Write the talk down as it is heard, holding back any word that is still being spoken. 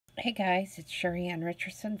Hey guys, it's Sheri Ann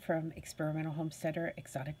Richerson from Experimental Homesteader,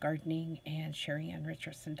 Exotic Gardening, and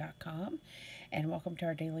SheriAnnRicherson.com, and welcome to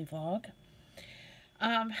our daily vlog.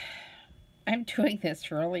 Um, I'm doing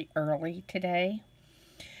this really early today.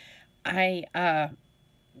 I uh,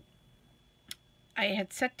 I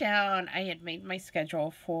had sat down, I had made my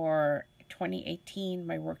schedule for 2018,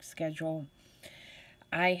 my work schedule.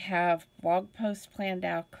 I have blog posts planned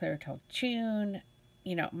out clear till June.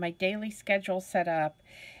 You know, my daily schedule set up,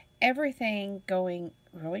 everything going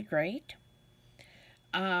really great.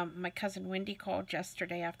 My cousin Wendy called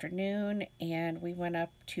yesterday afternoon, and we went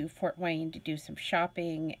up to Fort Wayne to do some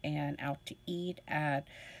shopping and out to eat at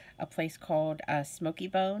a place called Smoky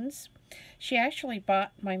Bones. She actually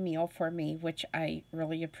bought my meal for me, which I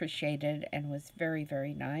really appreciated and was very,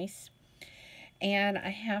 very nice. And I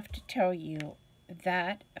have to tell you,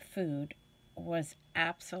 that food was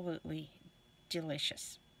absolutely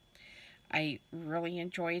delicious. I really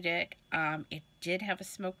enjoyed it. It did have a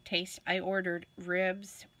smoked taste. I ordered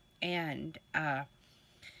ribs and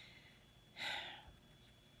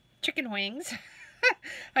chicken wings.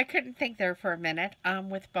 I couldn't think there for a minute,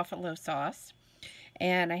 with buffalo sauce.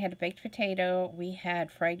 And I had a baked potato. We had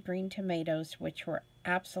fried green tomatoes, which were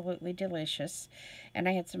absolutely delicious. And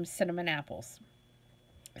I had some cinnamon apples.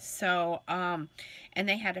 So, and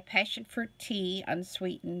they had a passion fruit tea,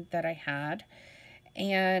 unsweetened, that I had.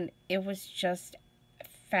 And it was just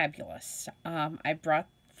fabulous. I brought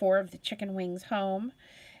 4 of the chicken wings home,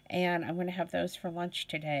 and I'm going to have those for lunch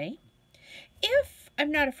today. If I'm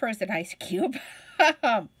not a frozen ice cube,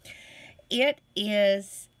 it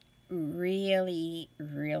is really,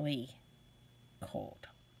 really cold.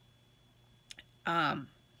 Um,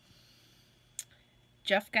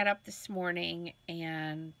 Jeff got up this morning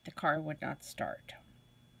and the car would not start.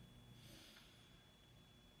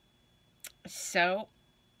 So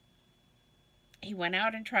he went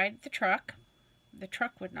out and tried the truck. The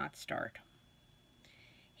truck would not start.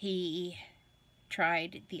 He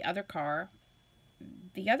tried the other car.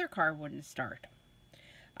 The other car wouldn't start.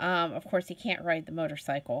 Of course, he can't ride the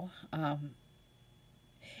motorcycle,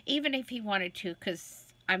 even if he wanted to, because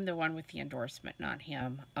I'm the one with the endorsement, not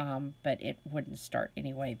him. But it wouldn't start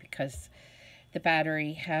anyway because the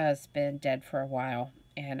battery has been dead for a while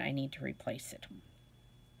and I need to replace it.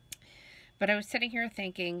 But I was sitting here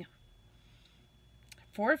thinking,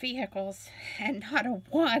 4 vehicles and not a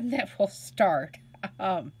one that will start.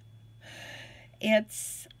 Um,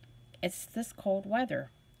 it's this cold weather.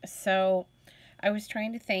 So I was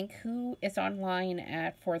trying to think who is online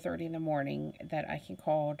at 4:30 in the morning that I can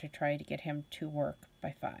call to try to get him to work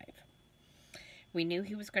by 5. We knew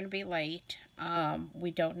he was going to be late. We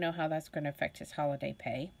don't know how that's going to affect his holiday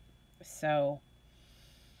pay. So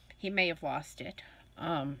he may have lost it.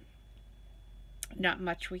 Not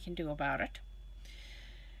much we can do about it.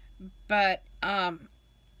 But I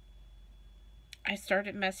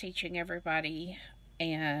started messaging everybody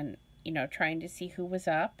and, trying to see who was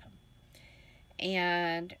up.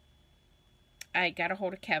 And I got a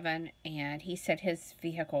hold of Kevin, and he said his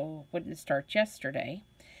vehicle wouldn't start yesterday,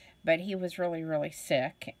 but he was really, really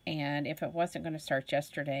sick. And if it wasn't going to start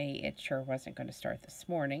yesterday, it sure wasn't going to start this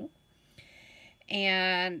morning.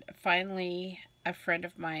 And finally, a friend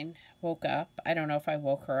of mine woke up. I don't know if I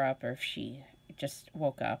woke her up or if she just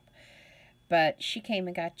woke up. But she came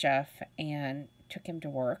and got Jeff and took him to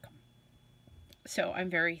work. So I'm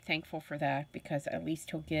very thankful for that because at least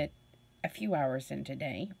he'll get a few hours in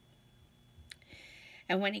today.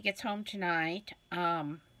 And when he gets home tonight,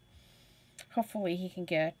 hopefully he can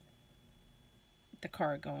get the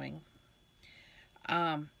car going.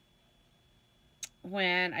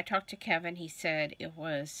 When I talked to Kevin, he said it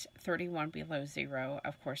was 31 below zero.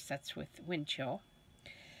 Of course, that's with wind chill.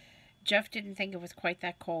 Jeff didn't think it was quite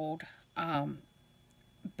that cold.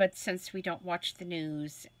 But since we don't watch the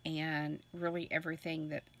news and really everything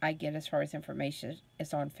that I get as far as information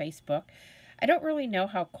is on Facebook, I don't really know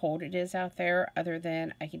how cold it is out there other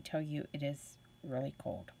than I can tell you it is really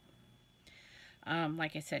cold.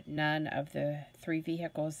 Like I said, none of the 3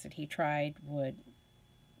 vehicles that he tried would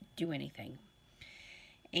do anything.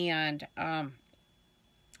 And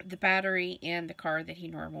the battery in the car that he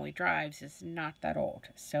normally drives is not that old,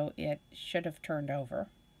 so it should have turned over.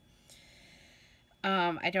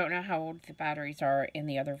 I don't know how old the batteries are in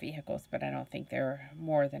the other vehicles, but I don't think they're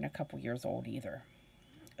more than a couple years old either.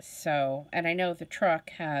 So, and I know the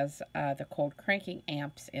truck has the cold cranking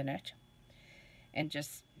amps in it, and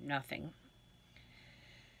just nothing.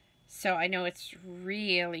 So I know it's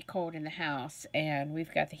really cold in the house, and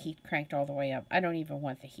we've got the heat cranked all the way up. I don't even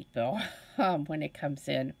want the heat bill when it comes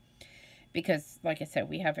in, because, like I said,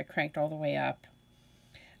 we have it cranked all the way up.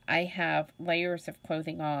 I have layers of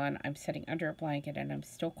clothing on. I'm sitting under a blanket and I'm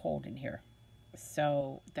still cold in here.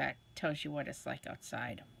 So that tells you what it's like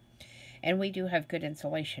outside. And we do have good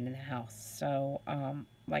insulation in the house. So,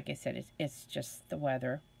 like I said, it's just the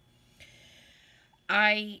weather.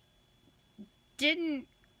 I didn't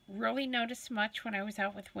really notice much when I was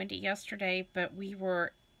out with Wendy yesterday, but we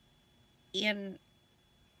were in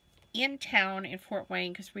town in Fort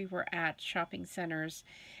Wayne because we were at shopping centers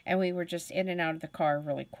and we were just in and out of the car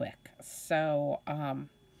really quick. So,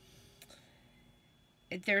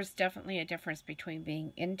 there's definitely a difference between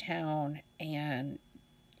being in town and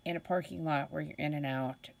in a parking lot where you're in and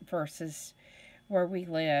out versus where we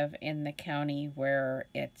live in the county where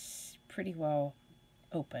it's pretty well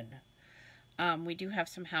open. We do have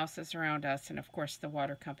some houses around us and, of course, the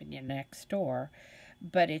water company next door,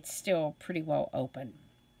 but it's still pretty well open.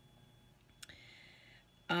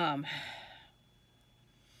 I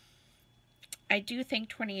do think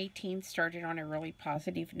 2018 started on a really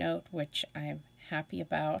positive note, which I'm happy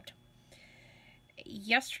about.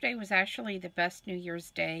 Yesterday was actually the best New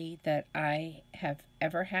Year's Day that I have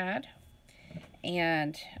ever had.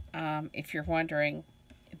 And if you're wondering,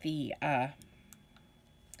 I'm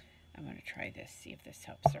going to try this, see if this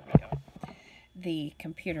helps. There we go. The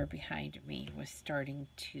computer behind me was starting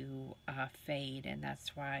to fade, and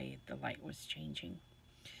that's why the light was changing.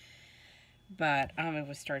 But it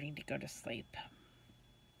was starting to go to sleep.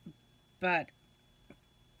 But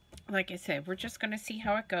like I said, we're just going to see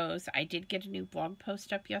how it goes. I did get a new blog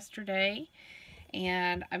post up yesterday,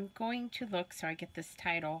 and I'm going to look so I get this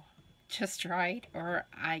title just right, or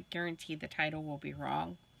I guarantee the title will be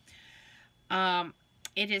wrong.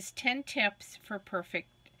 It is 10 tips for perfect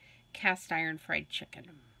cast iron fried chicken.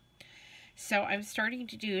 So I'm starting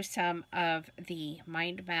to do some of the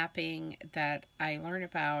mind mapping that I learned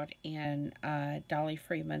about in Dolly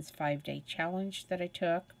Freeman's 5-day challenge that I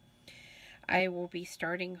took. I will be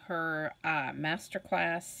starting her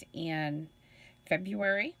masterclass in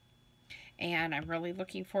February, and I'm really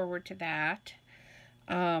looking forward to that.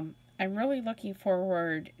 I'm really looking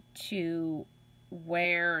forward to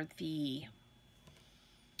where the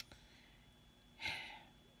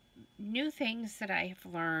new things that I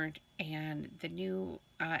have learned and the new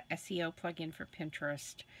SEO plugin for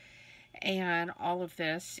Pinterest and all of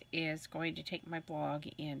this is going to take my blog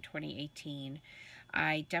in 2018.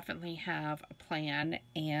 I definitely have a plan,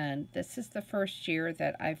 and this is the first year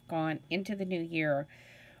that I've gone into the new year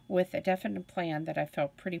with a definite plan that I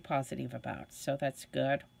felt pretty positive about, so that's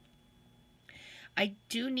good. I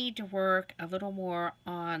do need to work a little more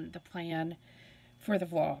on the plan for the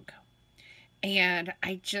vlog. And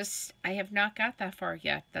I have not got that far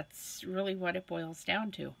yet. That's really what it boils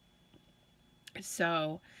down to.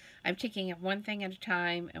 So I'm taking it one thing at a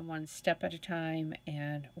time and one step at a time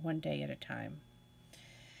and one day at a time.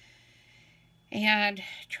 And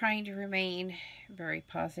trying to remain very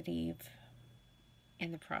positive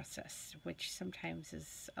in the process, which sometimes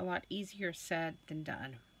is a lot easier said than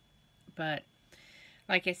done. But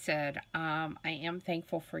like I said, I am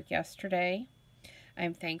thankful for yesterday.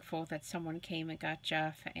 I'm thankful that someone came and got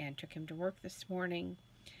Jeff and took him to work this morning.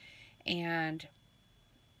 And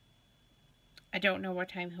I don't know what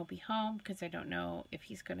time he'll be home because I don't know if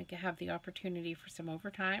he's going to have the opportunity for some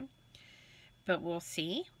overtime. But we'll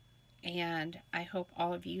see. And I hope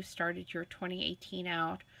all of you started your 2018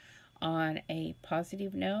 out on a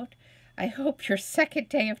positive note. I hope your second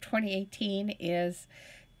day of 2018 is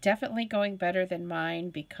definitely going better than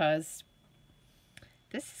mine, because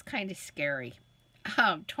this is kind of scary.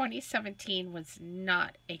 2017 was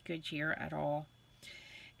not a good year at all,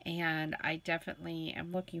 and I definitely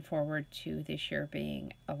am looking forward to this year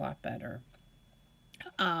being a lot better.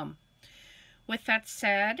 With that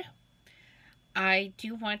said, I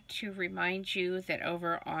do want to remind you that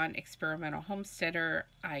over on Experimental Homesteader,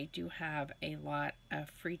 I do have a lot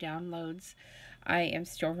of free downloads. I am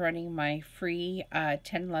still running my free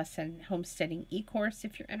 10-lesson homesteading e-course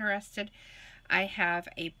if you're interested. I have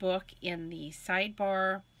a book in the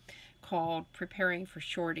sidebar called Preparing for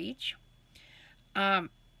Shortage.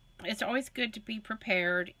 It's always good to be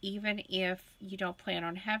prepared, even if you don't plan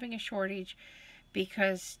on having a shortage,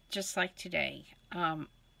 because just like today,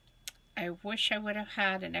 I wish I would have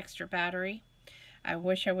had an extra battery. I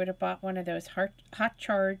wish I would have bought one of those hot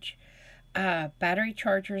charge battery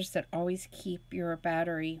chargers that always keep your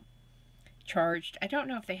battery charged. I don't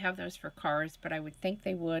know if they have those for cars, but I would think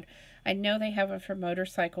they would. I know they have it for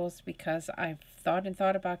motorcycles because I've thought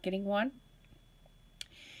about getting one.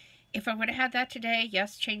 If I would have had that today,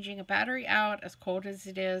 yes, changing a battery out, as cold as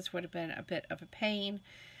it is, would have been a bit of a pain,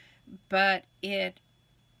 but it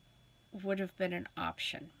would have been an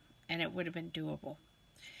option, and it would have been doable.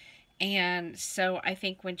 And so I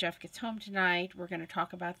think when Jeff gets home tonight, we're going to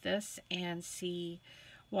talk about this and see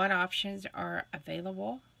what options are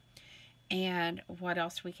available and what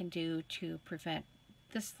else we can do to prevent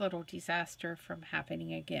this little disaster from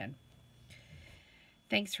happening again.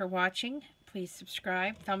 Thanks for watching. Please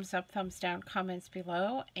subscribe, thumbs up, thumbs down, comments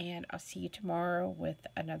below, and I'll see you tomorrow with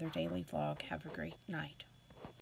another daily vlog. Have a great night.